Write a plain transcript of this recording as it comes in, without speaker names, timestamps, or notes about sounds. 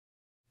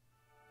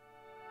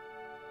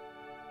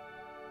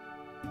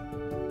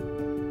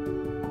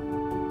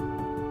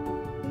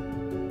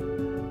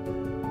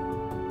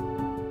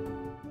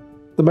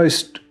The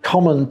most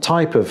common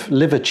type of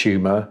liver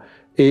tumour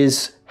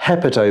is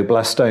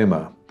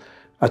hepatoblastoma,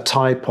 a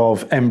type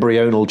of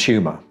embryonal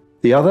tumour.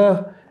 The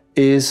other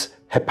is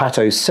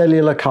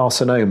hepatocellular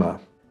carcinoma.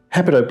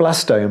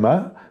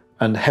 Hepatoblastoma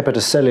and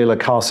hepatocellular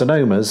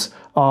carcinomas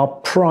are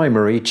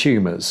primary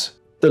tumours.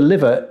 The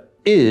liver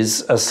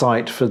is a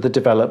site for the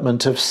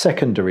development of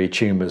secondary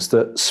tumours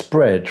that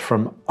spread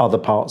from other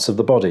parts of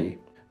the body.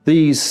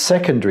 These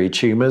secondary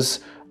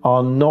tumours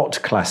are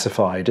not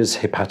classified as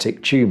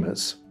hepatic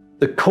tumours.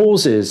 The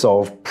causes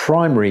of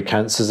primary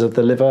cancers of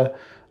the liver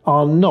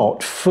are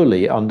not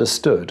fully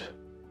understood.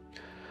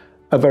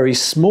 A very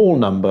small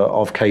number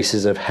of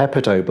cases of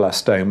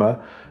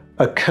hepatoblastoma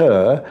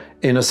occur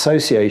in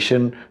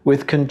association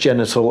with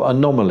congenital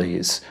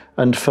anomalies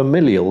and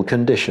familial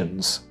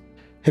conditions.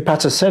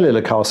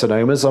 Hepatocellular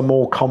carcinomas are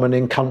more common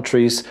in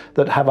countries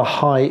that have a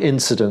high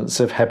incidence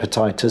of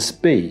hepatitis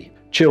B.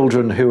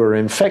 Children who are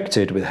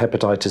infected with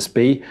hepatitis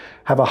B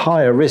have a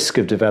higher risk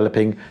of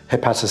developing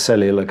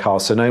hepatocellular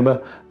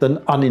carcinoma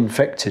than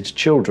uninfected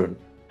children.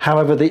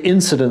 However, the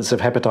incidence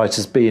of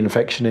hepatitis B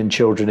infection in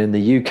children in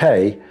the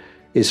UK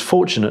is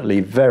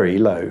fortunately very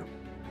low.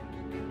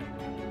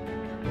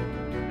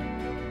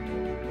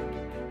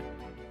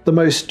 The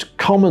most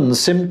common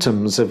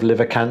symptoms of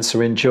liver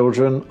cancer in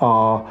children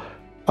are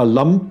a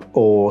lump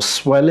or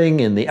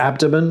swelling in the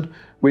abdomen,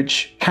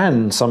 which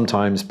can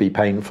sometimes be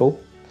painful,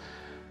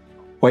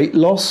 weight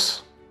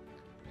loss,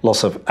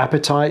 loss of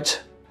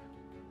appetite,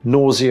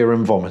 nausea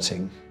and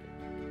vomiting.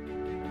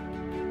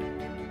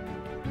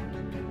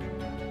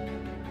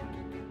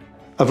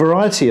 A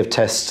variety of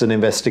tests and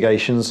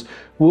investigations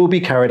will be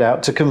carried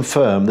out to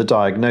confirm the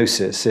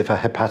diagnosis if a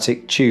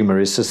hepatic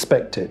tumour is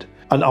suspected.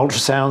 An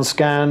ultrasound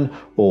scan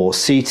or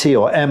CT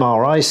or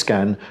MRI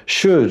scan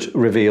should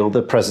reveal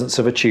the presence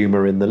of a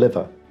tumour in the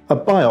liver. A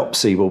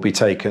biopsy will be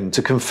taken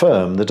to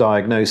confirm the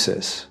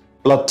diagnosis.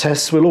 Blood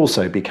tests will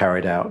also be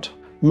carried out.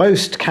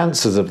 Most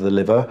cancers of the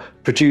liver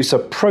produce a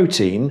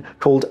protein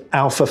called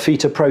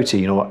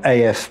alpha-fetoprotein or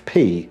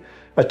AFP,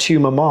 a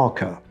tumour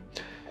marker.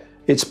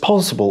 It's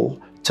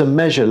possible to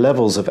measure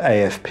levels of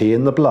AFP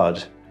in the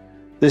blood.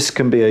 This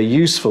can be a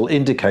useful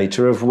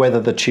indicator of whether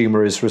the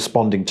tumour is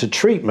responding to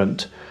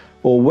treatment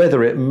or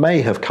whether it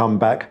may have come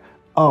back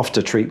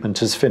after treatment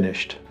has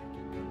finished.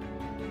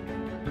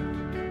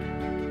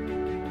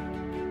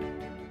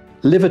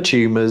 Liver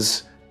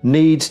tumours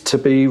need to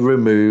be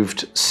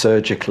removed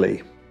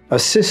surgically. A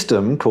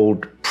system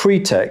called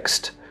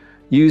Pretext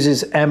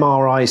uses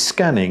MRI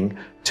scanning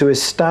to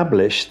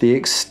establish the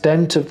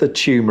extent of the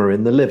tumour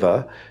in the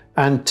liver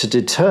and to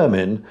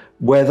determine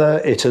whether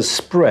it has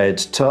spread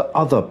to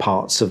other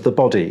parts of the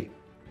body.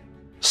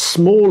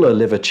 Smaller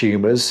liver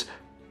tumours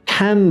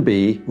can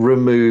be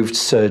removed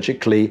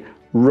surgically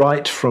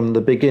right from the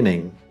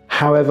beginning.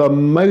 However,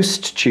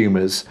 most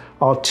tumours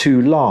are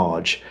too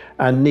large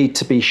and need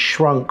to be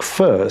shrunk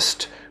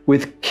first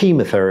with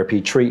chemotherapy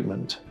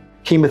treatment.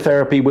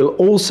 Chemotherapy will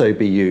also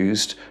be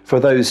used for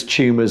those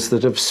tumours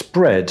that have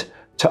spread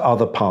to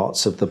other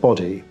parts of the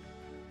body.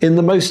 In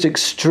the most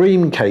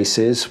extreme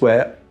cases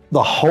where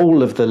the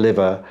whole of the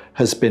liver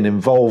has been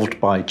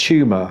involved by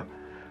tumour,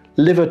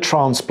 liver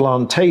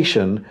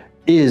transplantation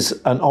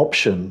is an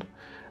option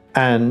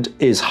and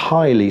is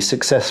highly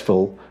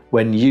successful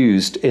when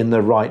used in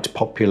the right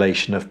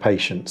population of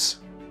patients.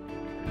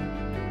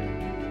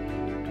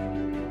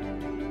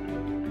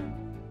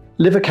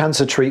 Liver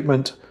cancer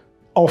treatment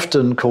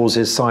often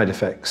causes side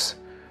effects,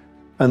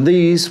 and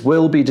these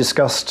will be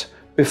discussed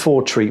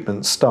before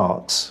treatment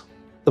starts.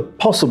 The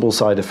possible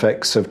side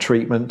effects of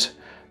treatment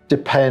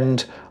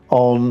depend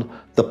on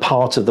the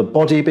part of the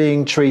body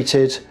being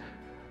treated,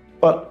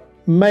 but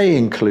may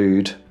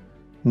include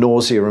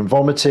nausea and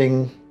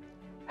vomiting,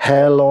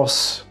 hair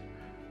loss,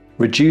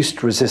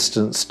 reduced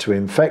resistance to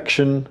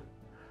infection,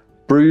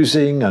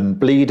 bruising and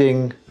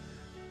bleeding,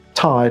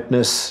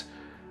 tiredness,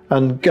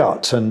 and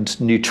gut and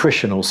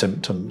nutritional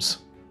symptoms.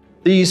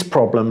 These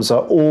problems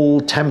are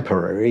all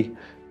temporary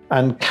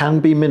and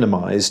can be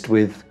minimized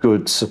with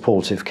good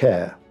supportive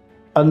care.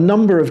 A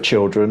number of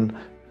children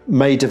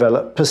may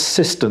develop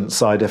persistent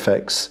side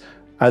effects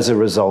as a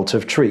result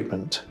of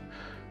treatment,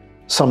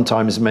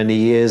 sometimes many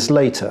years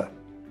later.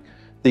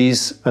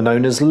 These are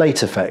known as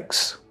late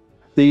effects.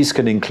 These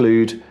can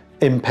include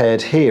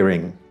impaired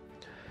hearing,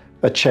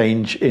 a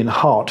change in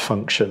heart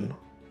function,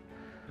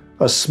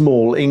 a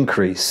small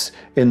increase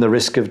in the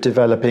risk of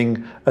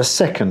developing a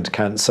second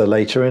cancer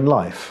later in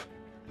life.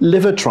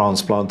 Liver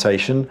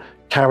transplantation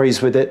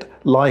carries with it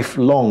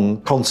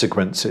lifelong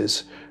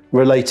consequences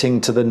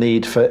relating to the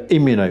need for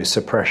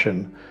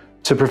immunosuppression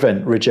to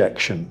prevent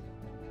rejection.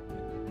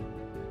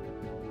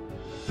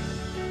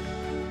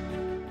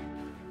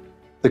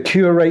 The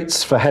cure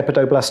rates for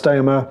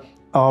hepatoblastoma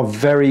are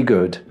very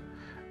good,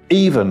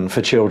 even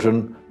for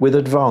children with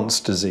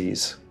advanced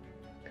disease.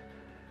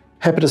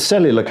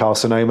 Hepatocellular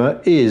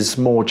carcinoma is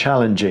more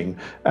challenging,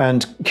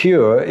 and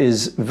cure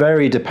is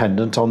very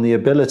dependent on the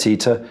ability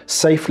to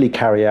safely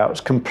carry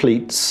out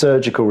complete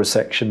surgical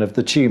resection of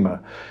the tumour,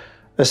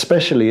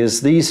 especially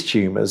as these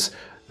tumours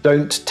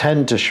don't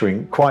tend to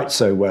shrink quite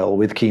so well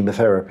with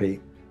chemotherapy.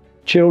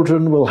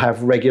 Children will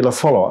have regular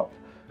follow-up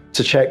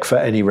to check for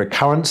any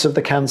recurrence of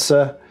the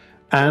cancer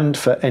and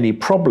for any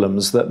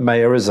problems that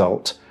may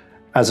result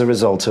as a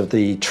result of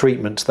the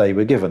treatment they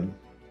were given.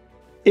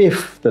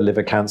 If the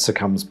liver cancer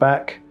comes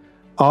back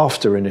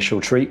after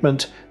initial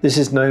treatment, this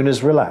is known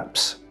as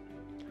relapse.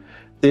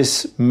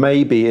 This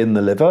may be in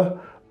the liver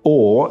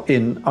or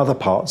in other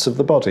parts of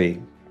the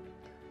body.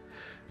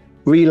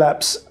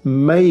 Relapse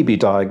may be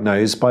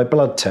diagnosed by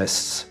blood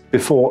tests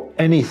before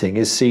anything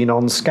is seen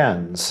on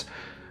scans,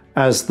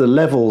 as the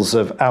levels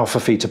of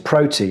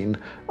alpha-fetoprotein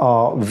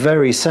are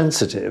very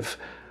sensitive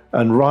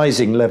and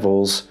rising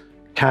levels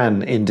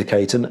can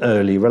indicate an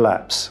early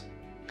relapse.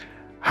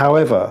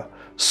 However,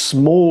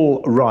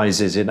 small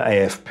rises in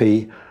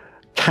AFP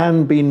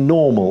can be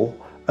normal,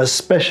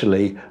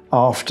 especially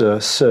after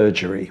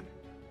surgery.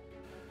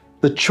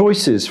 The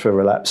choices for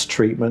relapse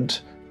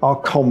treatment are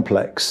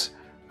complex,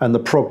 and the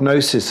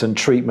prognosis and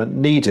treatment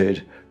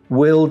needed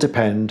will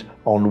depend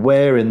on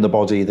where in the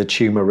body the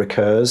tumour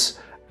recurs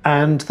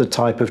and the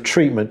type of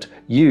treatment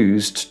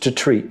used to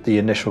treat the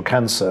initial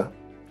cancer.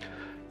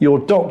 Your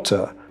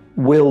doctor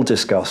will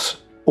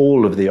discuss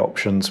all of the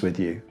options with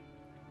you.